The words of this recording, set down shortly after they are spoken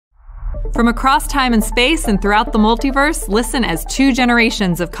From across time and space and throughout the multiverse, listen as two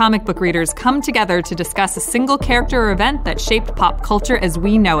generations of comic book readers come together to discuss a single character or event that shaped pop culture as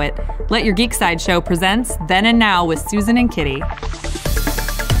we know it. Let Your Geek Side Show presents Then and Now with Susan and Kitty.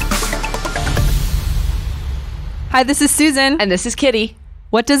 Hi, this is Susan. And this is Kitty.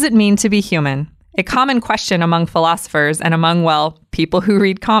 What does it mean to be human? A common question among philosophers and among, well, people who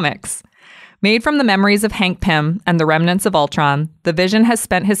read comics. Made from the memories of Hank Pym and the remnants of Ultron, the Vision has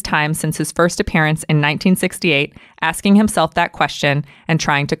spent his time since his first appearance in 1968 asking himself that question and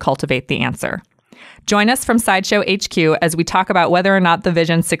trying to cultivate the answer. Join us from Sideshow HQ as we talk about whether or not the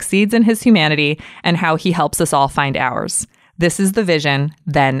Vision succeeds in his humanity and how he helps us all find ours. This is the Vision,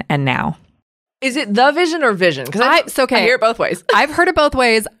 Then and Now. Is it the Vision or Vision? Because I hear it both ways. I've heard it both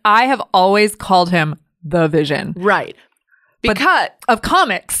ways. I have always called him the Vision. Right. Because of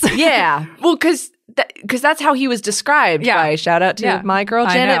comics. Yeah. Well, because that's how he was described. Yeah. By shout out to my girl,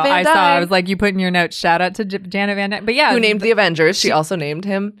 Janet Van Dyne. I was like, you put in your notes, shout out to Janet Van Dyne. But yeah. Who named the Avengers. She also named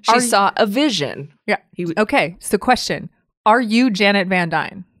him. She saw a vision. Yeah. Okay. So question. Are you Janet Van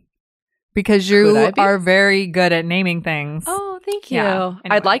Dyne? Because you are very good at naming things. Oh, thank you. Yeah. Anyway.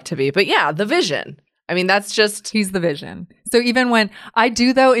 I'd like to be. But yeah, the Vision. I mean, that's just... He's the Vision. So even when... I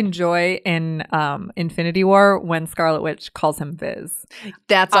do, though, enjoy in Infinity War when Scarlet Witch calls him Viz.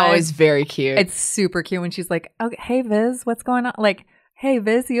 That's always very cute. It's super cute when she's like, okay, hey, Viz, what's going on? Like, hey,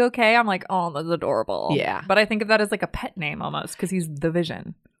 Viz, you okay? I'm like, oh, that's adorable. Yeah. But I think of that as like a pet name almost because he's the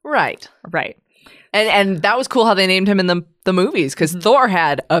Vision. Right. Right. And that was cool how they named him in the movies because Thor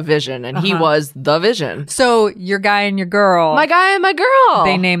had a vision and he was the Vision. So your guy and your girl. My guy and my girl.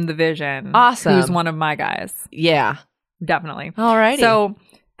 They named the Vision. Awesome. Who's one of my guys. Yeah. Definitely. Alrighty. So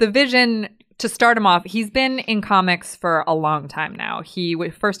the Vision, to start him off, he's been in comics for a long time now. He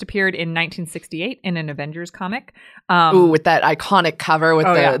first appeared in 1968 in an Avengers comic. With that iconic cover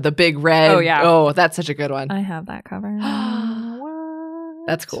with the big red. Oh, yeah. Oh, that's such a good one. I have that cover.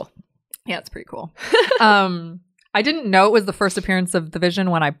 That's cool. Yeah, it's pretty cool. I didn't know it was the first appearance of the Vision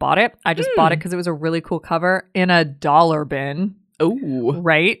when I bought it. I just bought it because it was a really cool cover in a dollar bin. Oh,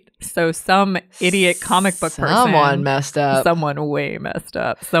 right. So some idiot comic book person. Someone messed up. Someone way messed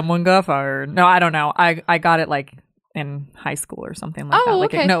up. Someone got fired. No, I don't know. I got it like in high school or something like that.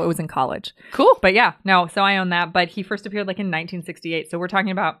 Like okay. No, it was in college. Cool. But yeah, no. So I own that. But he first appeared like in 1968. So we're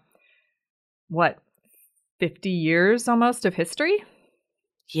talking about what, 50 years almost of history.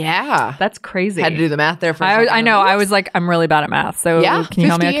 Yeah. That's crazy. Had to do the math there for a second. I know. I was like, I'm really bad at math. So can you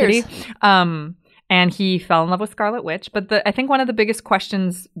help me out, Kitty? And he fell in love with Scarlet Witch. But I think one of the biggest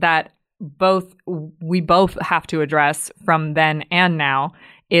questions that we both have to address from then and now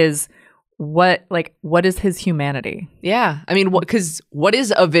is what is his humanity? Yeah. I mean, because what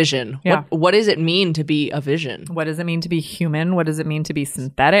is a vision? Yeah. What does it mean to be a vision? What does it mean to be human? What does it mean to be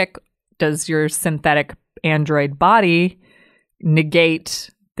synthetic? Does your synthetic android body negate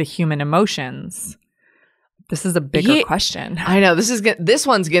the human emotions? This is a bigger question. I know this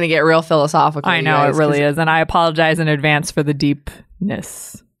one's gonna get real philosophical. I know it really is, and I apologize in advance for the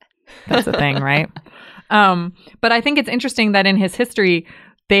deepness. That's a thing, right? But I think it's interesting that in his history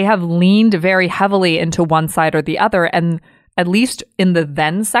they have leaned very heavily into one side or the other, and at least in the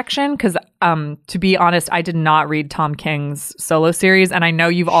then section, because to be honest, I did not read Tom King's solo series, and I know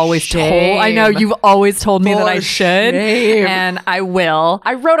you've always told me that I should, and I will.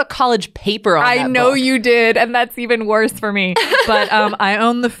 I wrote a college paper on that I know book. you did, and that's even worse for me. But I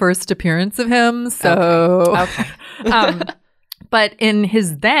own the first appearance of him, so okay. But in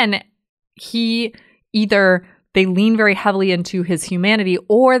his then, they lean very heavily into his humanity,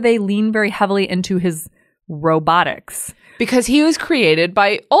 or they lean very heavily into his robotics. Because he was created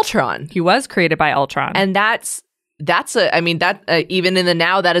by Ultron. He was created by Ultron. And even in the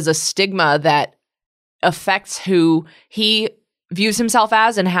now, that is a stigma that affects who he views himself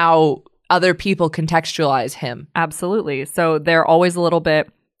as and how other people contextualize him. Absolutely. So they're always a little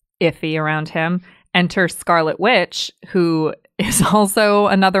bit iffy around him. Enter Scarlet Witch, who is also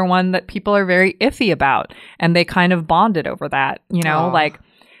another one that people are very iffy about. And they kind of bonded over that,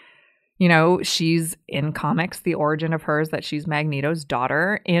 she's in comics, the origin of her is that she's Magneto's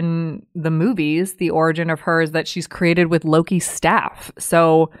daughter. In the movies, the origin of her is that she's created with Loki's staff.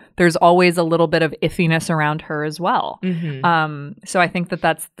 So there's always a little bit of iffiness around her as well. Mm-hmm. So I think that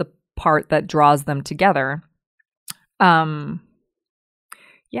that's the part that draws them together. Yeah.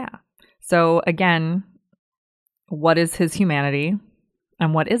 So again, what is his humanity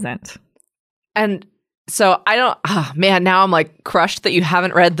and what isn't? And so now I'm like crushed that you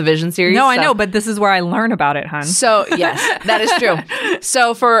haven't read the Vision series. No, I know, but this is where I learn about it, hon. So yes, that is true.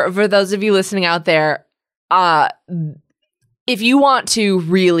 So for those of you listening out there, if you want to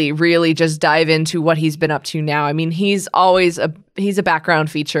really, really just dive into what he's been up to now, I mean, he's a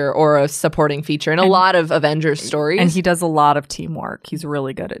background feature or a supporting feature in a lot of Avengers stories. And he does a lot of teamwork. He's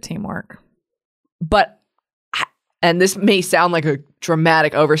really good at teamwork. But, and this may sound like a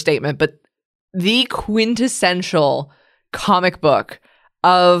dramatic overstatement, but the quintessential comic book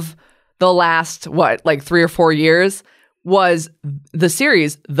of the last, 3 or 4 years was the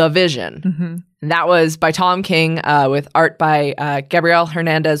series The Vision. Mm-hmm. And that was by Tom King with art by Gabriel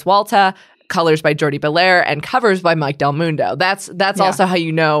Hernandez Walta, colors by Jordi Belair, and covers by Mike Del Mundo. That's also how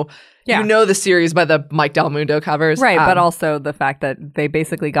you know the series by the Mike Del Mundo covers. Right, but also the fact that they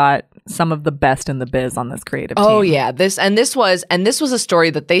basically got some of the best in the biz on this creative team. Oh yeah, this was a story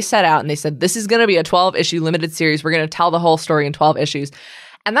that they set out and they said this is going to be a 12-issue limited series. We're going to tell the whole story in 12 issues.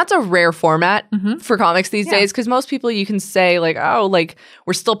 And that's a rare format for comics these days, because most people, you can say like, oh, like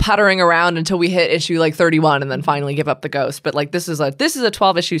we're still puttering around until we hit issue like 31 and then finally give up the ghost. But like this is a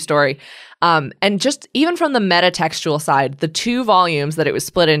 12-issue story. And just even from the metatextual side, the 2 volumes that it was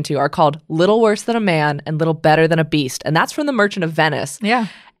split into are called Little Worse Than a Man and Little Better Than a Beast. And that's from The Merchant of Venice. Yeah.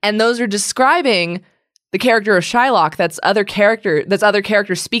 And those are describing the character of Shylock, that's other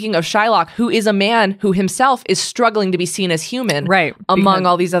characters speaking of Shylock, who is a man who himself is struggling to be seen as human, right, among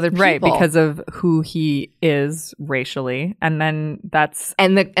all these other people, right, because of who he is racially, and then that's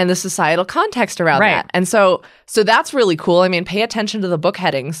and the societal context around that, and so that's really cool. I mean, pay attention to the book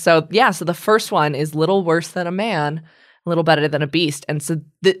headings. So the first one is Little Worse Than a Man, a Little Better Than a Beast, and so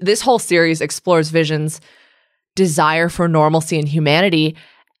this whole series explores Vision's desire for normalcy and humanity,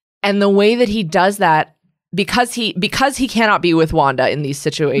 and the way that he does that. Because he cannot be with Wanda in these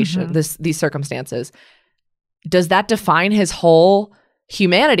situations, these circumstances, does that define his whole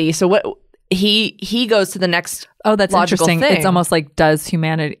humanity? So what he goes to the next that's interesting. Thing. It's almost like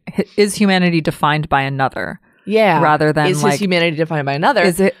is humanity defined by another? Yeah. Rather than is his humanity defined by another?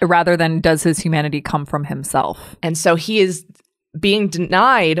 Is it rather than does his humanity come from himself? And so he is being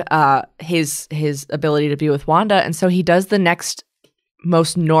denied his ability to be with Wanda, and so he does the next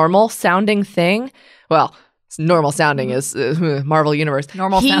most normal sounding thing. Well, normal sounding is Marvel Universe.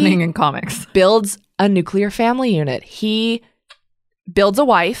 Normal sounding in comics. Builds a nuclear family unit. He builds a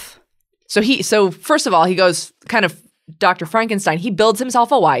wife. So first of all, he goes kind of Dr. Frankenstein. He builds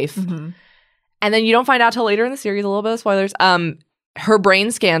himself a wife. Mm-hmm. And then you don't find out till later in the series, a little bit of spoilers, her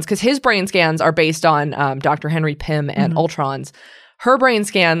brain scans, because his brain scans are based on Dr. Henry Pym and Ultron's. Her brain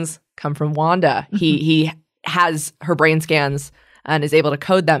scans come from Wanda. Mm-hmm. He has her brain scans and is able to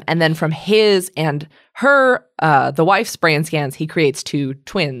code them. And then from his and her, the wife's brain scans, he creates 2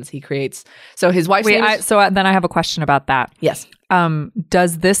 twins. He creates, so his wife's name is, then I have a question about that. Yes.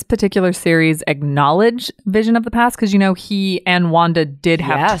 Does this particular series acknowledge Vision of the past? Because, he and Wanda did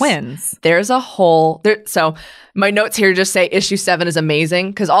have twins. There's a whole, so my notes here just say issue 7 is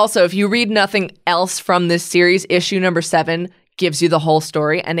amazing. Because also, if you read nothing else from this series, issue number 7 gives you the whole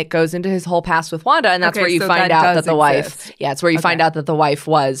story, and it goes into his whole past with Wanda, and that's where you find out that the wife, it's where you find out that the wife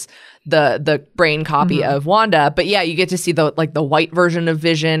was the brain copy of Wanda. But yeah, you get to see the white version of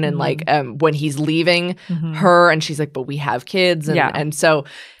Vision, and when he's leaving her, and she's like, but we have kids, and so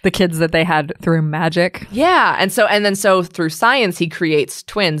the kids that they had through magic, and then through science he creates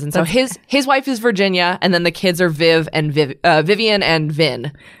twins, and so his wife is Virginia, and then the kids are Vivian and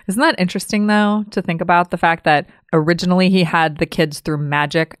Vin. Isn't that interesting though, to think about the fact that originally he had the kids through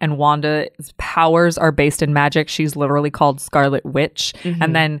magic, and Wanda's powers are based in magic. She's literally called Scarlet Witch.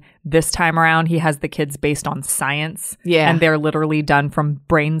 And then this time around, he has the kids based on science. Yeah. And they're literally done from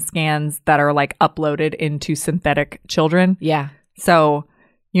brain scans that are uploaded into synthetic children. Yeah. So,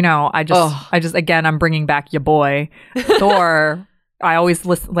 I just, again, I'm bringing back your boy, Thor. I always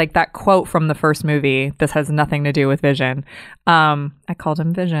listen, that quote from the first movie. This has nothing to do with Vision. I called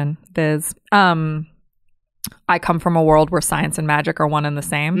him Vision. Viz. I come from a world where science and magic are one and the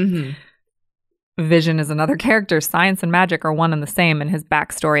same. Mm-hmm. Vision is another character. Science and magic are one and the same in his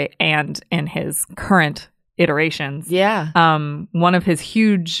backstory and in his current iterations. Yeah. One of his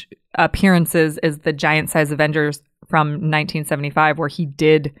huge appearances is the Giant Size Avengers from 1975, where he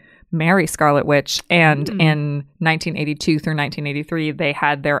did marry Scarlet Witch. And in 1982 through 1983, they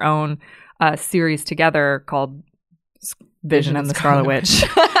had their own series together called Vision and the Scarlet Witch.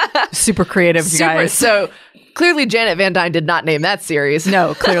 Super creative, you guys. So clearly Janet Van Dyne did not name that series.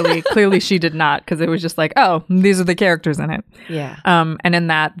 No, clearly she did not, because it was just these are the characters in it. Yeah. And in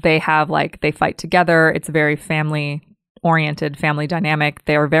that they have they fight together. It's very family oriented, family dynamic.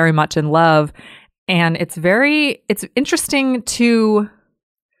 They are very much in love. And it's interesting to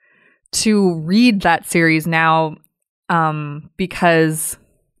read that series now, because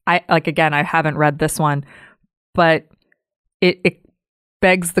I haven't read this one, but it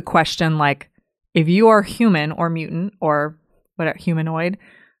begs the question, like, if you are human or mutant or whatever, humanoid,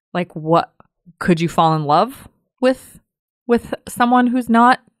 like, what could you fall in love with someone who's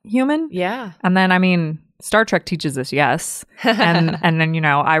not human? Yeah. And then, I mean, Star Trek teaches us yes. And then, you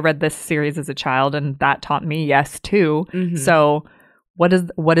know, I read this series as a child and that taught me yes too. Mhm. So what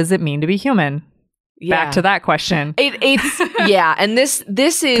does it mean to be human? Back to that question. It's yeah, and this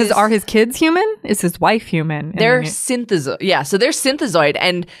is Because are his kids human? Is his wife human? they're synthezoid. Yeah, so they're synthezoid,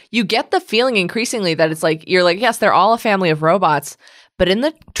 and you get the feeling increasingly that it's like you're like, yes, they're all a family of robots, but in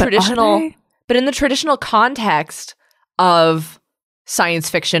the traditional context of science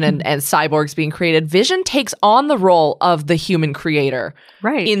fiction and cyborgs being created, Vision takes on the role of the human creator,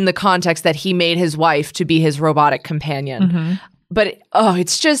 right? In the context that he made his wife to be his robotic companion. Mm-hmm. But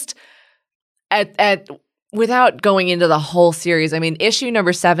it's just at without going into the whole series. I mean, issue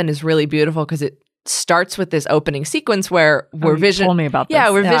number 7 is really beautiful because it starts with this opening sequence where Vision told me about this. Yeah,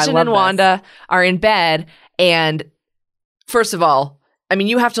 where Vision and this. Wanda are in bed, and first of all, I mean,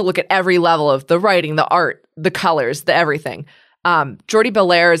 you have to look at every level of the writing, the art, the colors, the everything. Jordi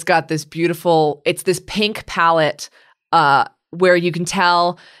Belair has got this beautiful, it's this pink palette where you can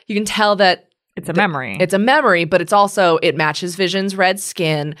tell that it's a memory. It's a memory, but it's also, it matches Vision's red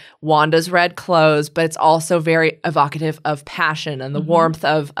skin, Wanda's red clothes, but it's also very evocative of passion and the warmth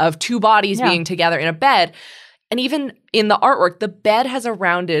of two bodies being together in a bed. And even in the artwork, the bed has a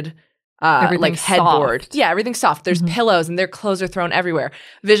rounded like headboard. Soft. Yeah, everything's soft. There's pillows and their clothes are thrown everywhere.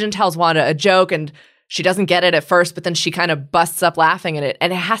 Vision tells Wanda a joke and she doesn't get it at first, but then she kind of busts up laughing at it.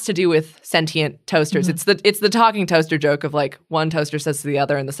 And it has to do with sentient toasters. It's the talking toaster joke of like one toaster says to the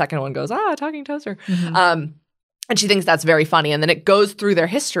other and the second one goes, talking toaster. And she thinks that's very funny. And then it goes through their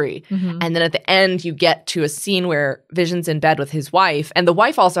history. And then at the end, you get to a scene where Vision's in bed with his wife. And the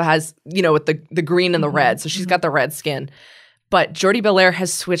wife also has, you know, with the green and the red. So she's got the red skin. But Jordi Belair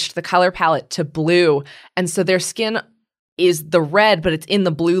has switched the color palette to blue. And so their skin is the red, but it's in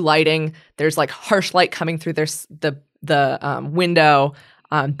the blue lighting. There's like harsh light coming through the window.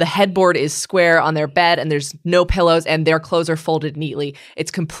 The headboard is square on their bed and there's no pillows and their clothes are folded neatly. It's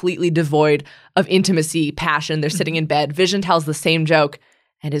completely devoid of intimacy, passion. They're sitting in bed. Vision tells the same joke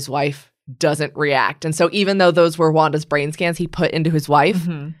and his wife doesn't react. And so even though those were Wanda's brain scans he put into his wife,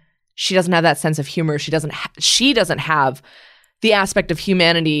 she doesn't have that sense of humor. She doesn't have the aspect of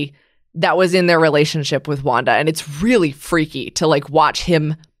humanity that was in their relationship with Wanda. And it's really freaky to like watch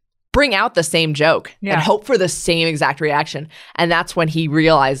him bring out the same joke and hope for the same exact reaction. And that's when he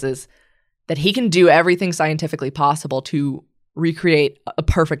realizes that he can do everything scientifically possible to recreate a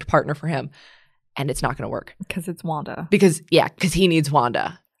perfect partner for him. And it's not going to work. Because it's Wanda. Because he needs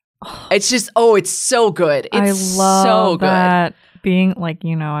Wanda. It's just, it's so good. It's I love so good. That. Being like,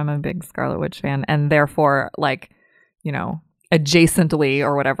 you know, I'm a big Scarlet Witch fan and therefore like, you know, adjacently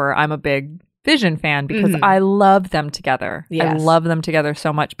or whatever, I'm a big Vision fan because I love them together. Yes. I love them together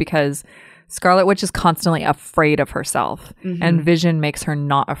so much because Scarlet Witch is constantly afraid of herself and Vision makes her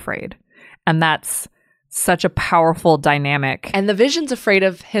not afraid. And that's such a powerful dynamic. And the Vision's afraid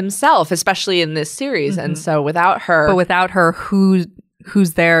of himself, especially in this series. And so without her... But without her, who's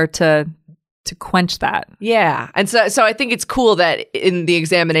there to quench that? Yeah. And so I think it's cool that in the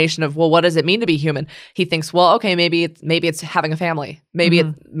examination of, well, what does it mean to be human? He thinks, well, okay, maybe it's having a family. Maybe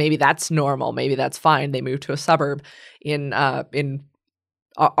maybe that's normal. Maybe that's fine. They move to a suburb in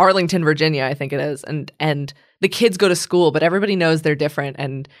Arlington, Virginia, I think it is. And the kids go to school, but everybody knows they're different.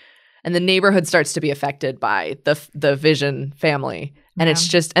 And the neighborhood starts to be affected by the Vision family. And it's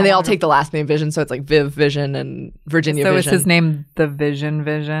just, and they all take the last name Vision. So it's like Viv Vision and Virginia Vision. So is his name the Vision?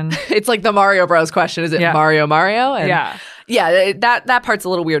 It's like the Mario Bros question. Is it Mario? And yeah, that part's a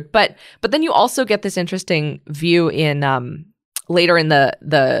little weird. But then you also get this interesting view in later in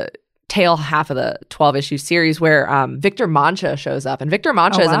the tail half of the 12-issue series where Victor Mancha shows up. And Victor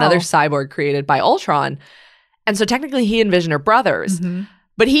Mancha is another cyborg created by Ultron. And so technically he and Vision are brothers.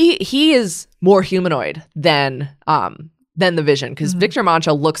 But he is more humanoid than the Vision, because Victor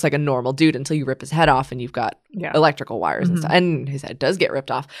Mancha looks like a normal dude until you rip his head off and you've got electrical wires and stuff. And his head does get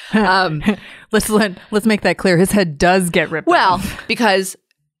ripped off. Let's make that clear. His head does get ripped off. Well, because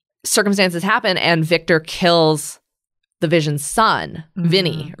circumstances happen and Victor kills the Vision's son,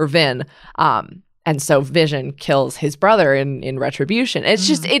 Vinny or Vin. And so Vision kills his brother in retribution. It's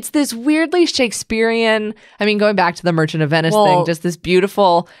just, it's this weirdly Shakespearean, I mean, going back to the Merchant of Venice thing, just this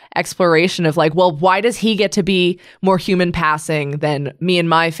beautiful exploration of like, well, why does he get to be more human passing than me and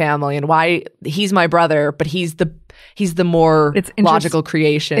my family? And why he's my brother, but he's the more logical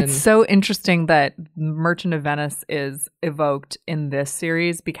creation. It's so interesting that Merchant of Venice is evoked in this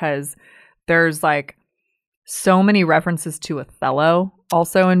series because there's like so many references to Othello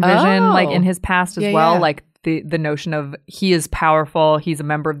also in Vision, like in his past as well. Like the notion of he is powerful, he's a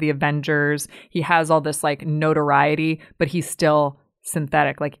member of the Avengers, he has all this like notoriety, but he's still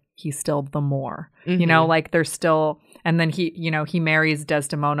synthetic, like he's still the Moor. You know, like there's still, and then he marries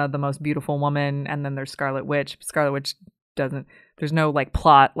Desdemona, the most beautiful woman, and then there's Scarlet Witch. Scarlet Witch doesn't, there's no like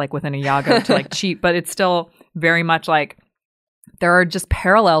plot like within Iago to like cheat, but it's still very much like there are just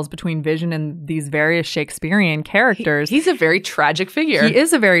parallels between Vision and these various Shakespearean characters. He's a very tragic figure. He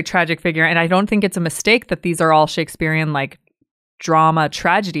is a very tragic figure. And I don't think it's a mistake that these are all Shakespearean like drama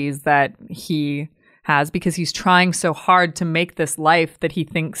tragedies that he has, because he's trying so hard to make this life that he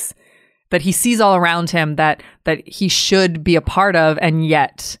thinks that he sees all around him that he should be a part of, and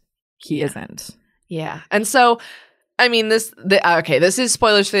yet he isn't. Yeah. And so I mean, this is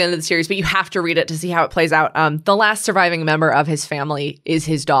spoilers for the end of the series, but you have to read it to see how it plays out. The last surviving member of his family is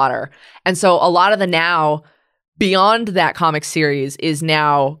his daughter. And so a lot of the now beyond that comic series is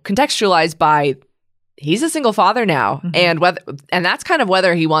now contextualized by he's a single father now. And that's kind of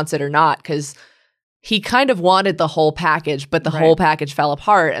whether he wants it or not, because he kind of wanted the whole package, but the whole package fell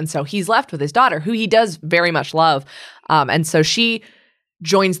apart. And so he's left with his daughter, who he does very much love. And so she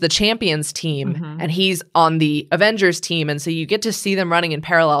joins the Champions team, and he's on the Avengers team. And so you get to see them running in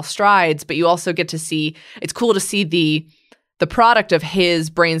parallel strides, but you also get to see, it's cool to see the product of his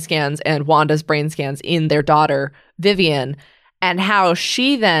brain scans and Wanda's brain scans in their daughter, Vivian, and how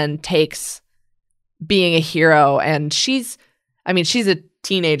she then takes being a hero. And she's a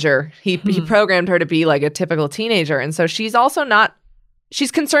teenager. He programmed her to be like a typical teenager. And so she's also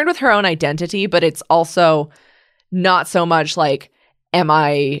she's concerned with her own identity, but it's also not so much like, am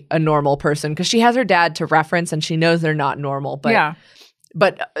I a normal person? Because she has her dad to reference and she knows they're not normal.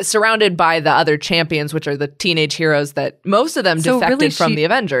 But surrounded by the other champions, which are the teenage heroes that most of them defected really from the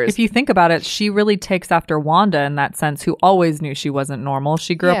Avengers. If you think about it, she really takes after Wanda in that sense, who always knew she wasn't normal.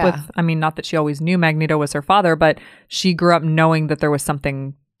 She grew up with, I mean, not that she always knew Magneto was her father, but she grew up knowing that there was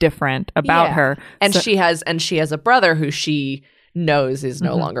something different about her. And she has a brother who she knows is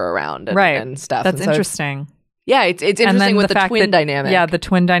no longer around and stuff. That's interesting. Yeah, it's interesting with the twin dynamic. Yeah, the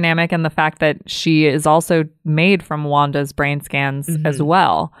twin dynamic and the fact that she is also made from Wanda's brain scans as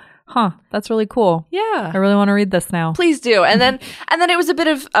well. Huh, that's really cool. Yeah. I really want to read this now. Please do. And then it was a bit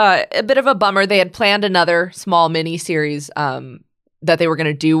of a bummer. They had planned another small mini series that they were going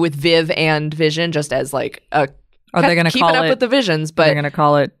to do with Viv and Vision, just as like a Are they going to call it with the Visions, but they're going to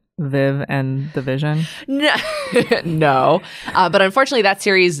call it Viv and the Vision? No. But unfortunately that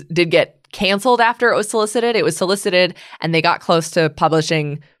series did get canceled after it was solicited. It was solicited and they got close to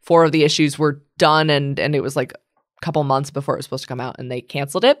publishing. 4 of the issues were done and it was like a couple months before it was supposed to come out, and they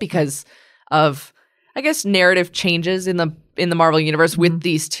canceled it because of, I guess, narrative changes in the Marvel universe with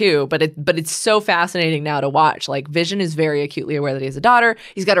these two. But it's so fascinating now to watch. Like, Vision is very acutely aware that he has a daughter.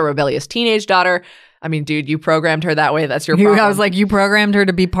 He's got a rebellious teenage daughter. I mean, dude, you programmed her that way. That's your problem. I was like, you programmed her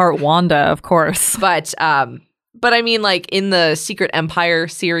to be part Wanda, of course. But I mean, like in the Secret Empire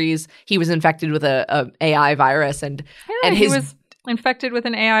series, he was infected with a AI virus, and he was infected with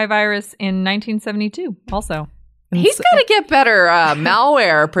an AI virus in 1972. Also, he's got to get better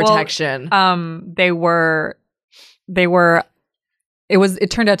malware protection.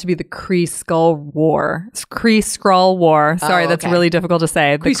 It turned out to be the Kree Skrull War. Sorry, that's really difficult to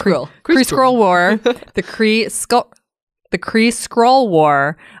say. The Kree Skrull War. The Kree Skrull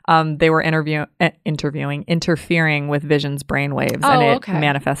War. They were interfering with Vision's brainwaves, and it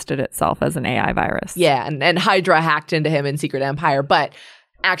manifested itself as an AI virus. Yeah, and Hydra hacked into him in Secret Empire, but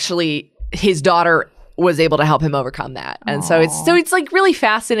actually his daughter was able to help him overcome that. And so it's like really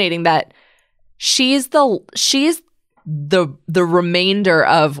fascinating that she's the remainder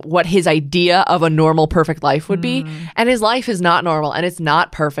of what his idea of a normal perfect life would be, and his life is not normal and it's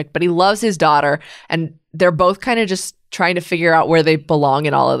not perfect, but he loves his daughter, and they're both kind of just trying to figure out where they belong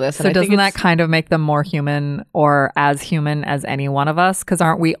in all of this. So doesn't that kind of make them more human, or as human as any one of us? Because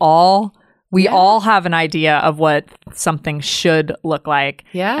aren't we all all have an idea of what something should look like,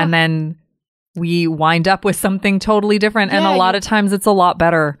 and then we wind up with something totally different, and a lot of times it's a lot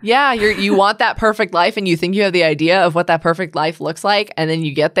better. Yeah, you want that perfect life, and you think you have the idea of what that perfect life looks like, and then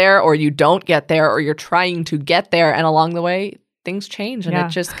you get there, or you don't get there, or you're trying to get there, and along the way, things change, and it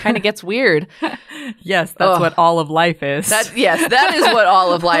just kind of gets weird. Yes, that's what all of life is. That is what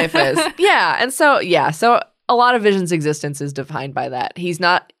all of life is. Yeah, and so a lot of Vision's existence is defined by that. He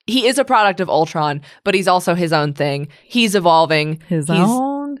is a product of Ultron, but he's also his own thing. He's evolving. His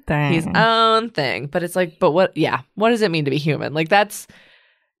own thing. But it's like, what does it mean to be human? Like that's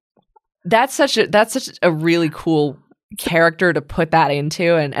such a really cool character to put that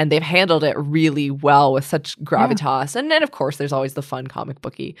into, and they've handled it really well with such gravitas. And then of course there's always the fun comic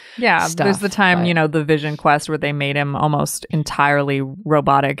booky stuff. There's the time, the Vision Quest where they made him almost entirely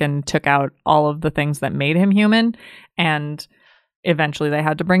robotic and took out all of the things that made him human, and eventually they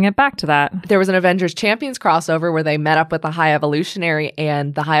had to bring it back to that. There was an Avengers Champions crossover where they met up with the High Evolutionary,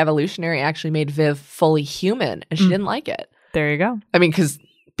 and the High Evolutionary actually made Viv fully human, and she didn't like it. There you go. I mean, because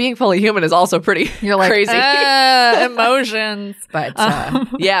being fully human is also pretty You're like, crazy. Emotions. But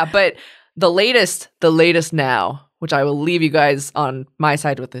but the latest now, which I will leave you guys on my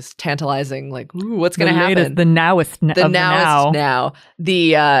side with this tantalizing, like, ooh, what's going to happen? The nowest now.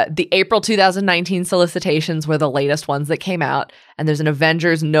 The April 2019 solicitations were the latest ones that came out, and there's an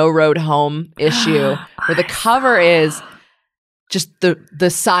Avengers No Road Home issue where the cover is just the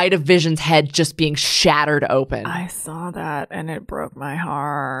side of Vision's head just being shattered open. I saw that and it broke my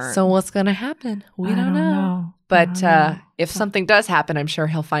heart. So what's going to happen? We don't know. But if something does happen, I'm sure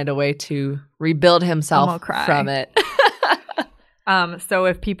he'll find a way to rebuild himself from it. So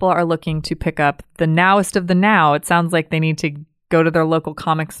if people are looking to pick up the nowest of the now, it sounds like they need to go to their local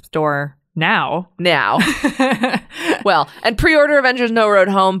comic store now. Well, and pre-order Avengers No Road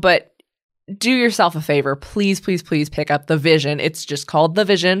Home, but do yourself a favor. Please, please, please pick up The Vision. It's just called The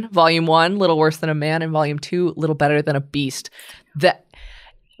Vision. Volume 1, Little Worse Than a Man, and Volume 2, Little Better Than a Beast.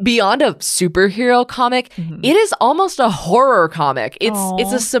 Beyond a superhero comic, it is almost a horror comic.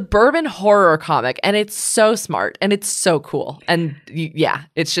 It's a suburban horror comic, and it's so smart, and it's so cool. And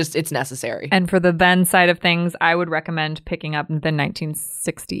it's necessary. And for the then side of things, I would recommend picking up the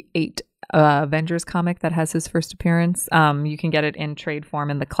 1968 Avengers comic that has his first appearance. You can get it in trade form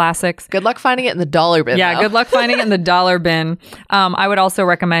in the classics. Good luck finding it in the dollar bin. Yeah, good luck finding it in the dollar bin. I would also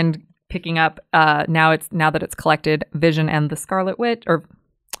recommend picking up now that it's collected, Vision and the Scarlet Witch,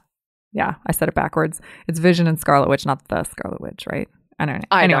 I said it backwards. It's Vision and Scarlet Witch, not the Scarlet Witch, right? I don't know.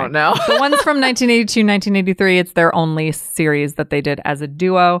 I don't know. The ones from 1982, 1983, it's their only series that they did as a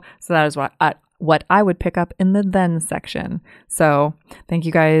duo. So that is what I would pick up in the then section. So thank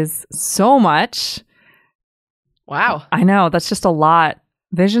you guys so much. Wow. I know. That's just a lot.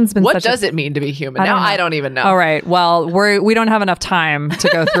 Vision's been What does it mean to be human? I don't even know. All right. Well, we don't have enough time to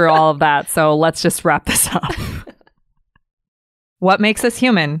go through all of that. So let's just wrap this up. What makes us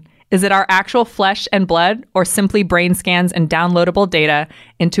human? Is it our actual flesh and blood, or simply brain scans and downloadable data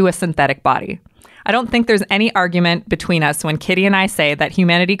into a synthetic body? I don't think there's any argument between us when Kitty and I say that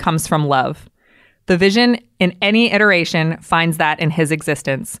humanity comes from love. The Vision, in any iteration, finds that in his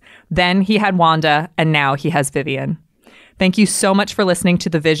existence. Then he had Wanda, and now he has Vivian. Thank you so much for listening to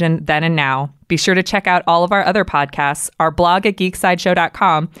The Vision Then and Now. Be sure to check out all of our other podcasts, our blog at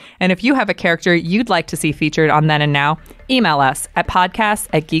geeksideshow.com, and if you have a character you'd like to see featured on Then and Now, email us at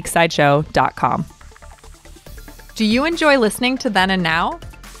podcasts@geeksideshow.com. Do you enjoy listening to Then and Now?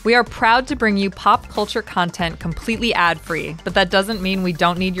 We are proud to bring you pop culture content completely ad-free, but that doesn't mean we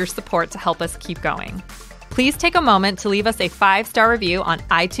don't need your support to help us keep going. Please take a moment to leave us a 5-star review on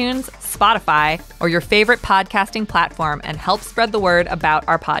iTunes, Spotify, or your favorite podcasting platform and help spread the word about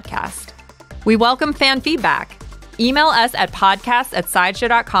our podcast. We welcome fan feedback. Email us at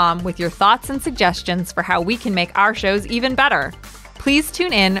podcasts@sideshow.com with your thoughts and suggestions for how we can make our shows even better. Please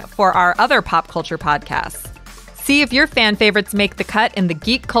tune in for our other pop culture podcasts. See if your fan favorites make the cut in the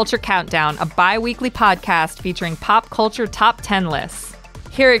Geek Culture Countdown, a bi-weekly podcast featuring pop culture top 10 lists.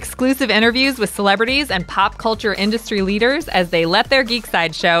 Hear exclusive interviews with celebrities and pop culture industry leaders as they let their geek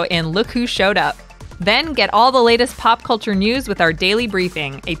side show in Look Who Showed Up. Then get all the latest pop culture news with our daily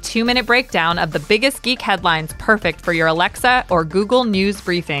briefing, a 2-minute breakdown of the biggest geek headlines perfect for your Alexa or Google News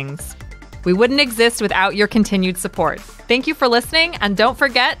briefings. We wouldn't exist without your continued support. Thank you for listening, and don't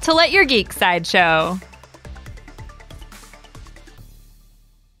forget to let your geek side show.